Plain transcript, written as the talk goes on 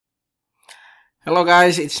Hello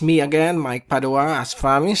guys, it's me again, Mike Padua. As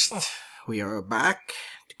promised, we are back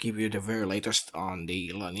to give you the very latest on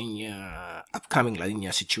the La Niña, upcoming La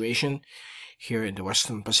Niña situation here in the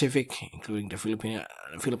Western Pacific, including the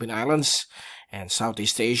Philippine Islands and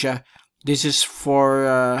Southeast Asia. This is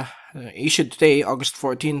for issued today, August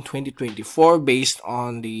 14, 2024, based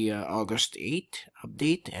on the August 8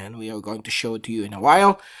 update, and we are going to show it to you in a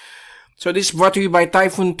while. So this is brought to you by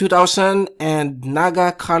Typhoon2000 and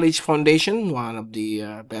Naga College Foundation, one of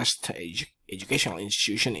the best educational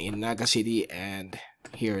institution in Naga City and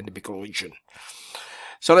here in the Bicol region.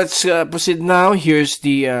 So let's proceed now. Here's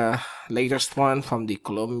the latest one from the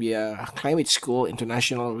Columbia Climate School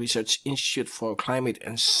International Research Institute for Climate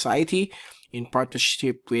and Society in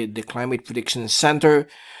partnership with the Climate Prediction Center.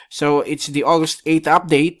 So it's the August 8th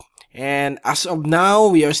update. And as of now,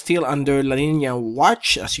 we are still under La Niña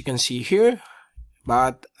watch, as you can see here.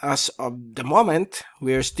 But as of the moment,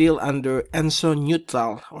 we are still under ENSO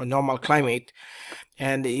neutral or normal climate.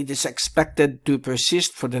 And it is expected to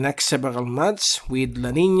persist for the next several months, with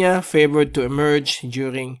La Niña favored to emerge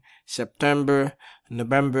during September,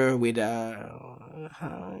 November with an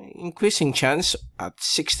increasing chance at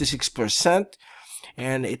 66%.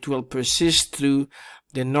 And it will persist through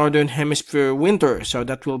the Northern Hemisphere winter, so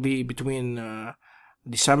that will be between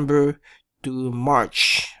December to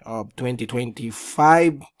March of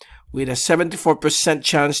 2025, with a 74%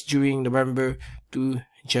 chance during November to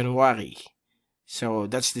January. So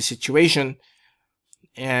that's the situation.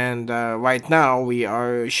 And right now we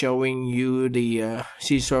are showing you the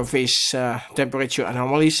sea surface temperature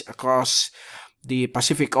anomalies across the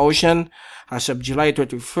Pacific Ocean. As of July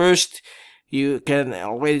 31st, you can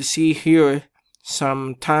already see here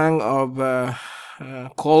some tongue of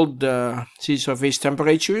cold sea surface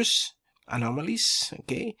temperatures anomalies.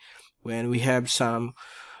 Okay, when we have some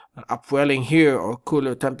upwelling here or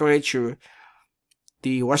cooler temperature,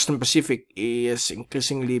 the Western Pacific is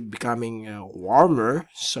increasingly becoming warmer,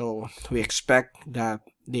 so we expect that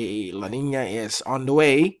the La Niña is on the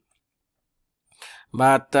way.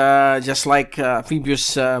 But just like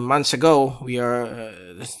previous months ago, we are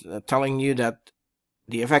telling you that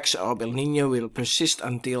the effects of El Niño will persist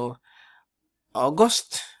until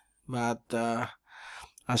August, but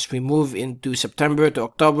as we move into September to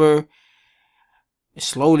October,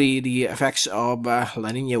 slowly the effects of La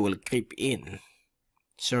Niña will creep in.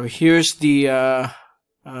 So here's the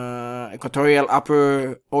equatorial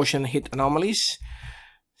upper ocean heat anomalies.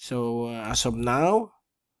 So as of now,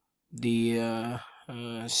 the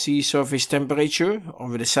sea surface temperature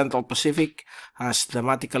over the Central Pacific has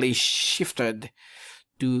dramatically shifted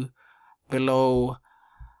to below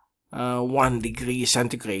 1 degree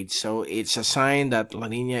centigrade. So it's a sign that La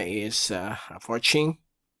Niña is approaching.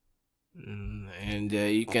 And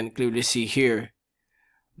you can clearly see here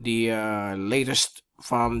the latest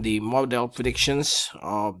from the model predictions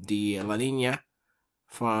of the La Niña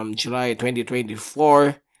from July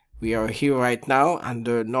 2024. We are here right now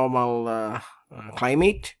under normal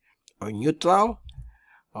climate or neutral,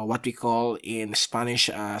 or what we call in Spanish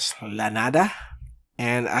as La Nada.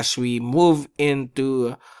 And as we move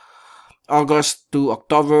into August to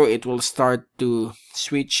October, it will start to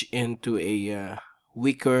switch into a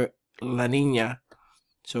weaker La Niña.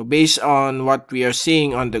 So based on what we are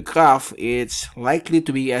seeing on the graph, it's likely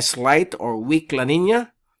to be a slight or weak La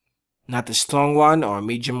Niña, not a strong one or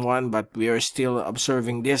medium one, but we are still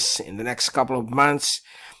observing this in the next couple of months.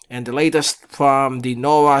 And the latest from the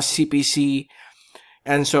NOAA CPC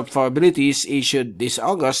ENSO probabilities issued this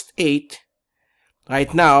August 8.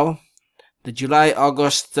 Right now, the July,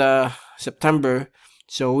 August, September,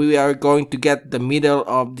 so we are going to get the middle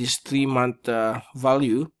of this 3-month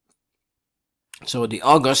value. So the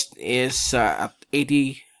August is at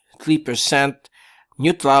 83%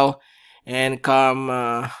 neutral, and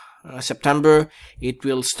come September, it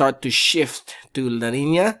will start to shift to La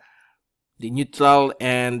Niña. The neutral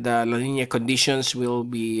and La Niña conditions will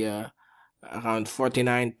be around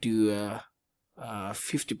 49 to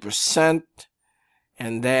 50%.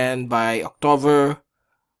 And then by October,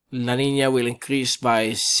 La Niña will increase by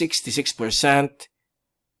 66%,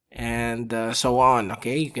 and so on.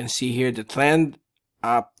 Okay, you can see here the trend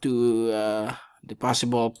up to the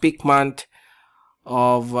possible peak month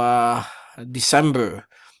of December.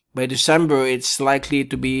 By December, it's likely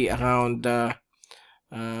to be around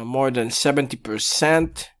more than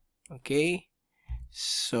 70%. Okay,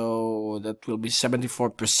 so that will be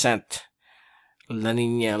 74%. La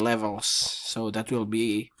Niña levels, so that will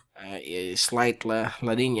be a slight La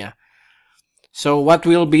Niña. So what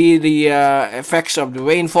will be the effects of the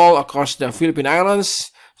rainfall across the Philippine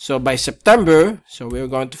Islands? So by September, so we're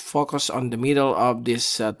going to focus on the middle of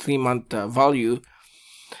this 3-month value.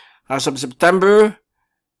 As of September,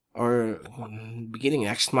 or beginning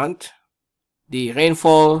next month, the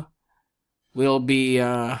rainfall will be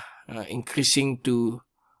increasing to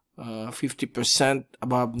 50%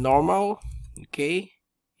 above normal. Okay,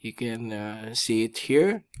 you can see it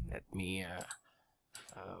here. Let me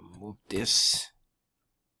move this.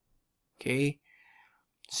 Okay,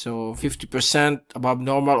 so 50% above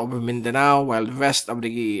normal over Mindanao, while the rest of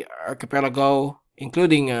the archipelago,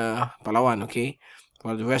 including Palawan, okay,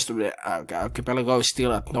 while the rest of the archipelago is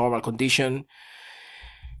still at normal condition.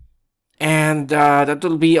 And that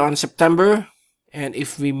will be on September. And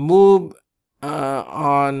if we move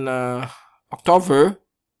on October,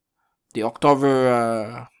 the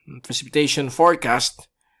October precipitation forecast,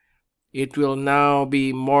 it will now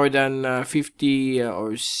be more than 50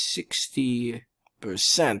 or 60%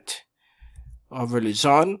 over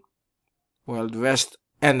Luzon, while the rest,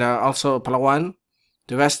 and also Palawan,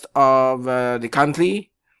 the rest of the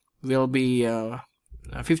country will be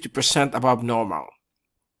 50% above normal.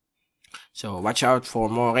 So watch out for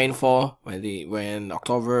more rainfall when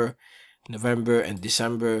October, November, and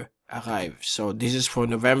December arrive. So this is for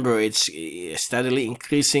November. It's steadily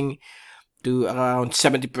increasing to around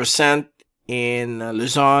 70% in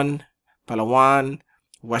Luzon, Palawan,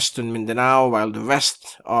 Western Mindanao, while the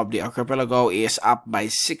rest of the archipelago is up by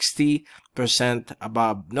 60%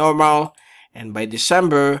 above normal. And by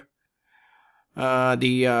December,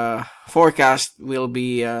 the forecast will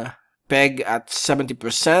be pegged at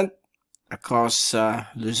 70% across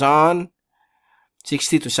Luzon,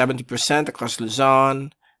 60 to 70% across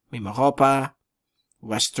Luzon, Mimaropa,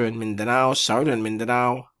 Western Mindanao, Southern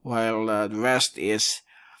Mindanao, while the rest is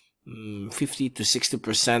 50 to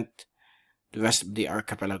 60% the rest of the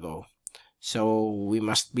archipelago. So we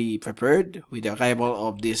must be prepared with the arrival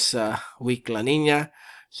of this weak La Niña.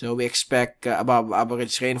 So we expect above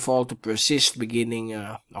average rainfall to persist beginning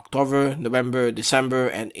October, November, December,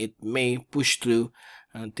 and it may push through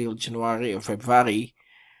until January or February.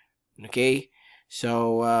 Okay,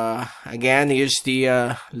 so again, here's the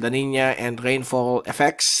La Niña and rainfall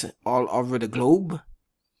effects all over the globe.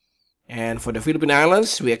 And for the Philippine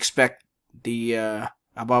Islands, we expect the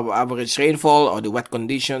above average rainfall or the wet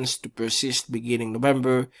conditions to persist beginning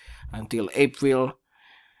November until April.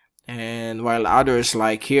 And while others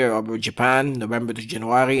like here over Japan, November to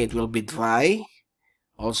January, it will be dry.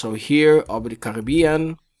 Also here over the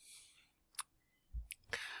Caribbean.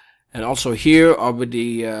 And also here over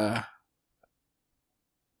the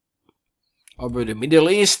Middle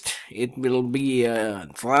East, it will be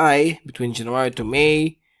dry between January to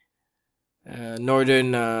May.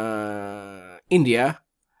 Northern India,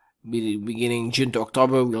 beginning June to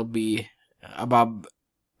October, will be above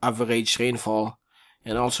average rainfall.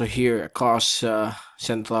 And also here across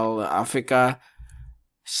Central Africa,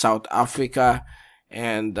 South Africa,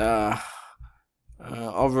 and over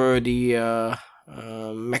the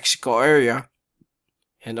Mexico area,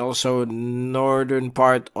 and also northern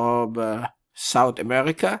part of South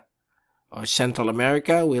America or Central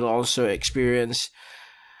America will also experience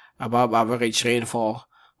above average rainfall,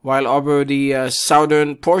 while over the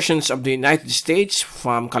southern portions of the United States,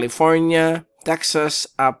 from California, Texas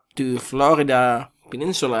up to Florida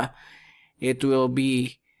Peninsula, it will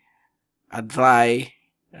be a dry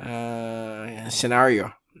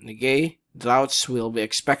scenario. Okay, droughts will be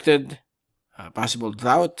expected, possible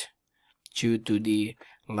drought due to the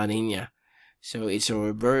La Niña. So it's a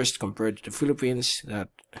reversed compared to the Philippines, that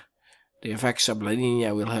the effects of La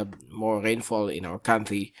Niña will have more rainfall in our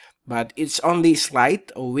country, but it's only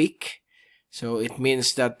slight or weak. So it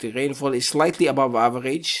means that the rainfall is slightly above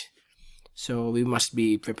average. So we must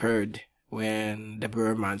be prepared when the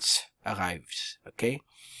Burr months arrives. Okay.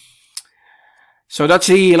 So that's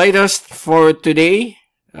the latest for today,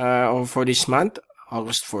 or for this month,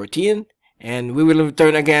 August 14. And we will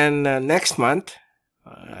return again next month,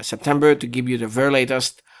 September, to give you the very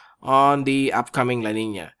latest on the upcoming La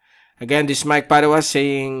Niña. Again, this is Mike Padua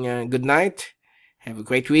saying good night. Have a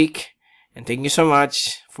great week. And thank you so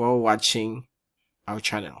much for watching our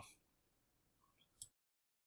channel.